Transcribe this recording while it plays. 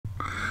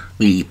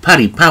The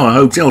Paddypower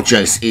Hotel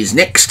Chase is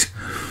next.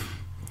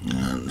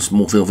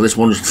 Small field for this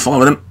one, just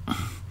 5 of them.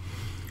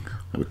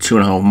 Over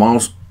 2.5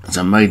 miles. It's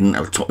a maiden.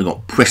 At the top we've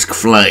got Presque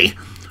Flay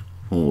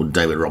for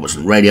David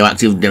Robertson.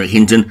 Radioactive, Derek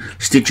Hinton.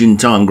 Stitching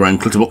Time, Graham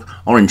Clutterbuck.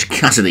 Orange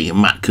Cassidy,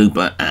 Matt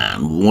Cooper.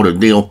 And What a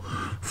Deal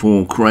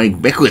for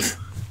Craig Beckwith.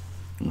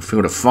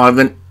 Field of 5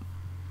 then.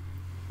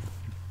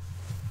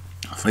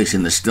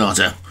 Facing the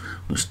starter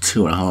was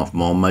 2.5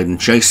 mile maiden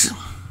chase.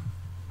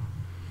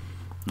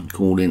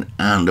 Called in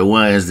and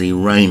away as the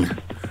rain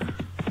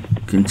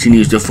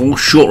continues to fall.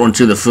 Short run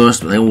to the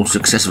first, but they all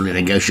successfully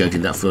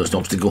negotiated that first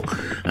obstacle.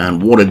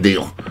 And What a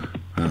Deal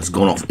has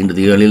gone off into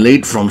the early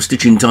lead from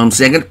Stitching Time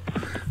second.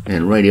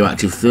 And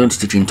Radioactive third.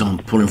 Stitching Time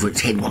pulling for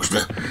its head, wants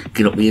to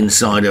get up the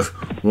inside of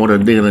What a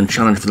Deal and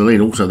challenge for the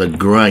lead. Also the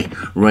grey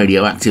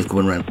Radioactive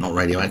coming around, not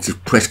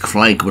Radioactive, Presque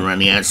Flay coming around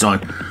the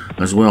outside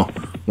as well.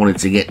 Wanted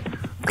to get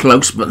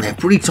close, but they're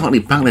pretty tightly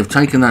packed. They've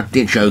taken that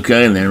ditch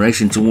okay, and they're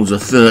racing towards a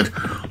third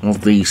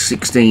of the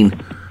 16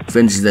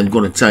 fences they've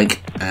got to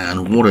take.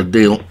 And What a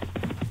Deal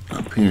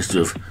appears to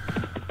have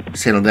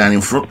settled down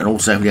in front, and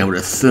also over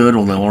to third,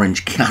 although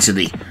Orange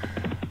Cassidy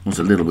was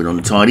a little bit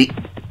untidy.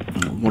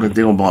 What a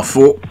Deal by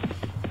 4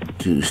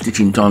 to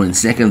Stitching Time in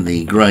second.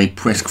 The grey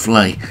Presque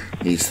Flay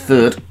is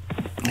third,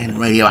 and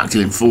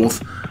Radioactive in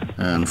fourth,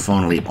 and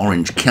finally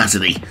Orange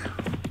Cassidy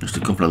just a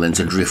couple of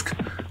lengths adrift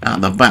out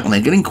the back. And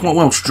they're getting quite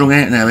well strung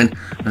out now then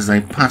as they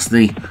pass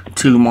the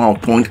 2 mile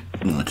point,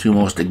 2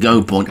 miles to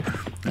go point,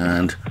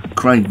 and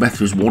Craig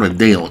Beckwith's What a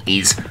Deal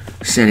is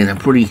setting a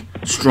pretty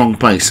strong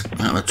pace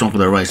at the top of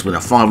the race with a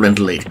 5 length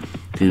lead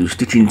to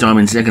Stitching Time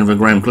in second for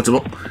Graham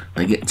Clutterbuck.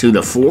 They get to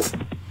the fourth,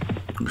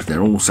 which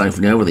they're all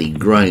safely over. The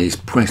grey is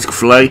Presque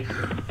Flay.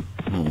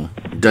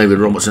 David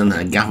Robertson,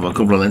 a gap of a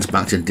couple of lengths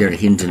back to Derek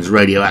Hinton's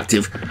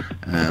Radioactive,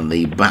 and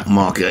the back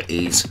marker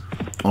is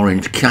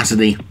Orange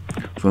Cassidy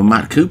for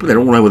Matt Cooper. They're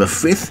all over the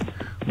fifth,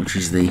 which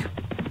is the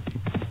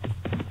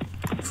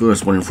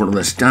first one in front of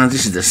the stands.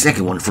 This is the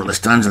second one in front of the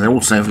stands, and they're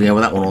all safely over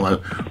that one,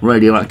 although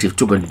Radioactive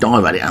took a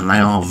dive at it, and they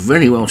are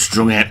very well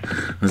strung out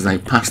as they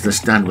pass the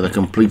stand with a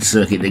complete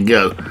circuit to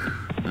go.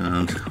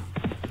 And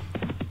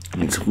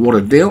it's What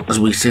a Deal as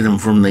we see them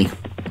from the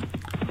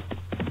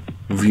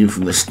view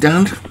from the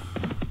stand,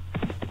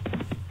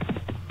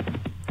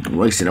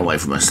 racing away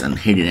from us and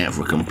heading out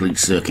for a complete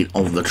circuit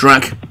of the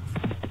track.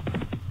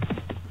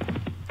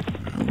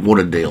 What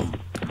a Deal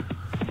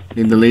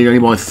in the lead, only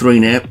by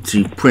 3 now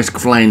to Presque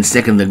Flay in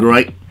second, the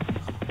grey.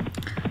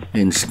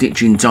 And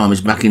Stitching Time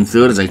is back in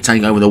third as they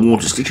take over the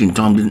water. Stitching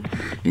Time didn't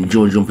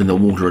enjoy jumping the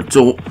water at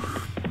all.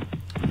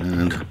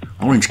 And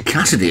Orange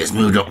Cassidy has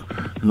moved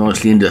up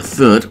nicely into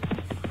third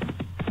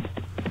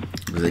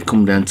as they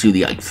come down to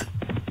the 8th.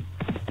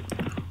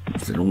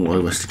 So they're all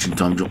over. Stitching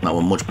Time jumped that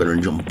one much better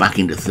and jumped back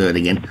into third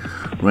again.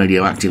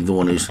 Radioactive, the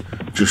one who's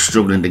just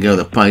struggling to go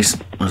the pace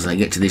as they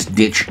get to this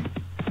ditch.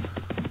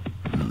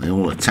 They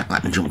all attacked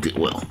that and jumped it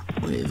well.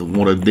 With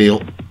What a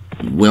Deal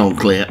well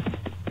clear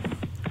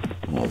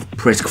of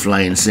Presque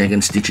Flay in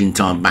second, Stitching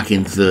Time back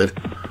in third,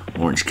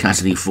 Orange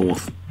Cassidy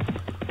fourth,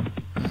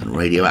 and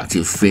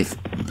Radioactive fifth.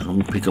 And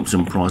all pick up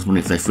some prize money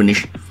if they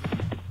finish.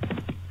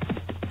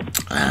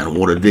 And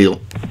What a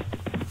Deal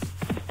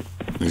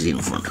is in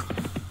front.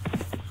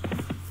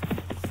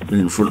 Been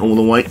in front all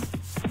the way.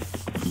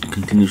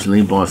 Continues to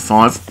lead by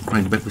 5.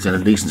 Craig Beckwith's had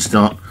a decent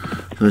start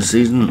to the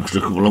season. Lost a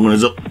couple of long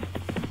runners up.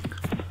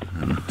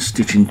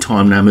 Stitching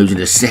Time now moves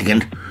into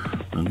second,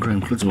 and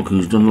Graham Clutterbuck,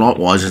 who's done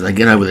likewise as they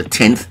get over the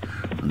 10th,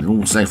 and they're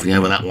all safely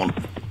over that one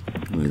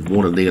with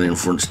What a Deal in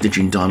front,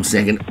 Stitching Time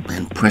second,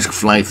 and Presque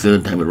Flay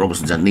third. David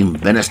Robertson's had an even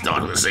better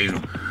start of the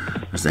season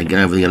as they get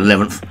over the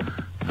 11th,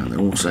 and they're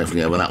all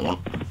safely over that one.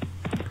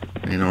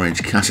 And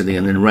Orange Cassidy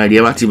and then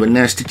Radioactive, but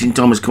now Stitching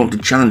Time has come to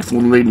challenge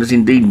for the lead and has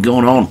indeed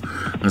gone on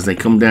as they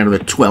come down to the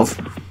 12th.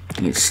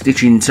 And it's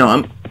Stitching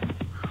Time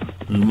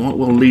who might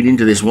well lead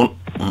into this one.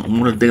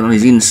 What a Deal on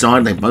his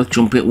inside, they both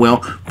jump it well.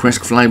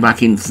 Presque Flay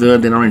back in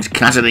third, then Orange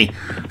Cassidy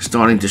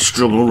starting to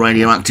struggle.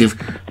 Radioactive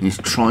is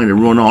trying to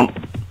run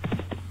on.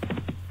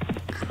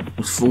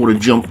 Was forward to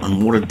jump,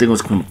 and What a Deal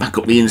is coming back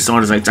up the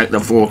inside as they take the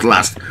 4th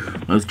last.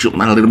 Both jump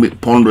that a little bit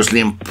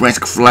ponderously, and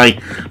Presque Flay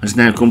has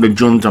now come to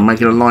join to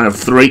make it a line of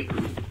 3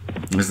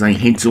 as they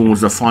head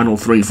towards the final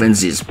 3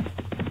 fences.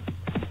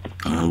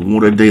 And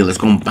What a Deal has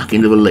gone back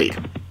into the lead.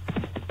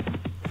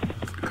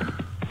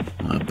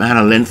 About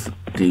a length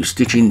to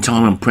Stitching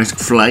Time and Presque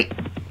Flay.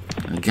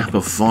 A gap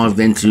of 5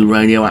 then to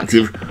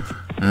Radioactive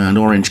and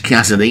Orange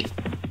Cassidy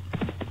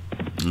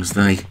as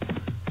they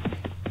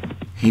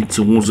head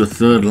towards the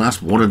 3rd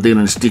last. What a Deal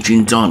and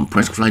Stitching Time.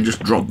 Presque Flay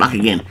just dropped back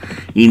again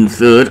in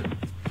 3rd.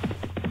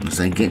 as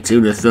they get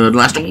to the third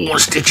last. Oh,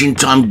 Stitching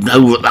Time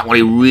over that one.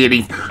 He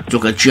really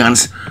took a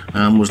chance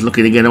and was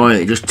lucky to get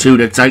away. Just 2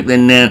 to take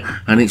then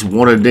now, and it's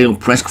What a Deal.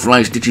 Presque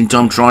Flay, Stitching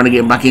Time trying to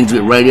get back into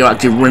it.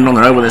 Radioactive running on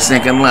there over the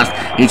second last.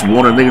 It's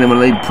What a Deal in the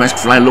lead. Presque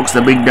Flay looks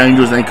the big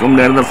danger as they come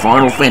down to the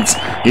final fence.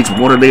 It's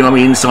What a Deal on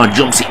the inside,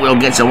 jumps it well,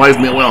 gets away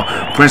from it well.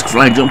 Presque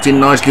Flay jumps in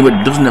nicely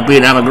but doesn't appear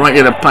to have a great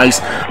deal of pace,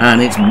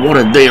 and it's What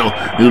a Deal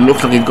who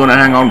looks like he's going to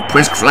hang on.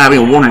 Presque Flay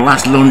having one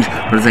last lunge,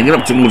 but if they get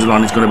up towards the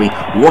line it's going to be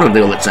What a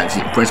Deal that takes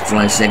it. Presque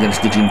Flay second,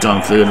 Stitching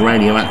Time third,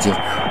 Radioactive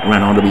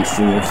ran on to be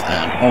fourth,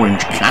 and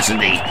Orange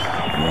Cassidy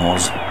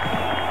was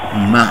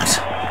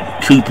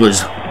Matt Cooper's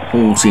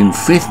horse in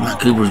fifth. Matt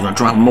Cooper's going to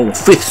try more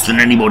fifths than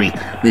anybody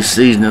this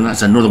season, and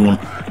that's another one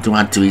to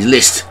add to his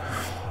list.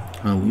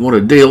 What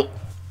a Deal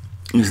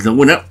is the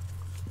winner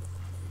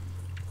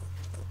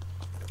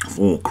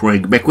for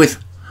Craig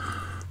Beckwith.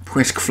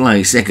 Presque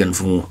Flay second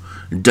for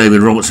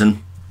David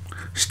Robertson.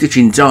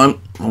 Stitching Time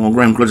for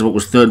Graham Clutterbuck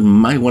was third,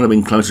 may well have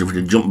been closer if he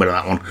had jumped better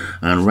that one,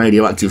 and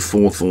Radioactive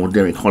fourth for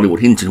Derek Hollywood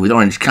Hinton, with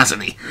Orange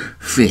Cassidy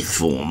fifth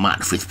for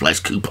Matt fifth place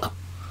Cooper.